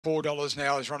$4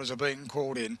 now as runners are being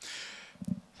called in.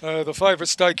 The favourite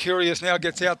Stay Curious now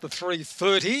gets out the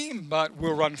 3.30, but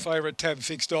will run favourite Tab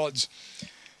Fixed Odds.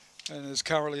 And is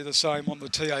currently the same on the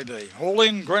TAB. All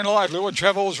in, green light, Lured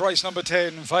Travels, race number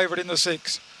 10, favourite in the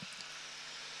 6.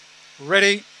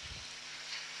 Ready.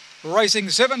 Racing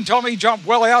 7, Tommy jumped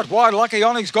well out wide. Lucky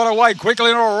Onyx got away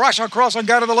quickly and will rush across and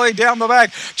go to the lead down the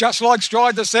back. Just Like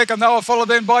Stride the second. They were followed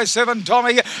then by 7,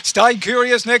 Tommy. Stay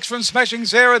Curious next from Smashing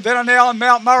Sarah. Then and now on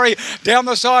Mount Murray. Down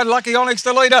the side, Lucky Onyx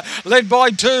the leader. Led by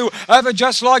 2 over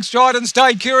Just Like Stride and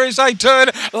Stay Curious. They turn.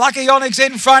 Lucky Onyx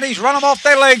in front. He's run them off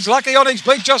their legs. Lucky Onyx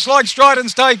beat Just Like Stride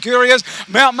and Stay Curious.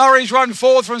 Mount Murray's run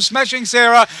 4th from Smashing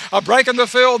Sarah. A break in the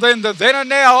field then the Then and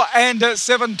Now and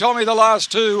 7, Tommy the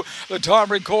last 2. The time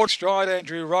record. Stride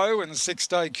Andrew Rowe and 6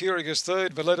 Stay Curious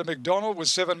 3rd. Valletta McDonald with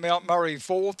 7 Mount Murray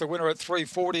 4th. The winner at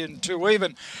 3.40 and 2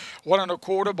 even. 1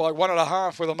 1/4 by 1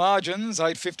 1/2 with the margins.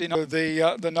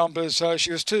 8.50 the numbers.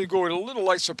 She was too good. A little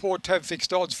late support. Tab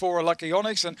Fixed Odds for a Lucky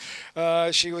Onyx, and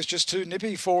she was just too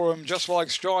nippy for him. Just Like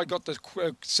Stride got the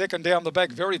second down the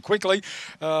back very quickly,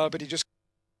 but he just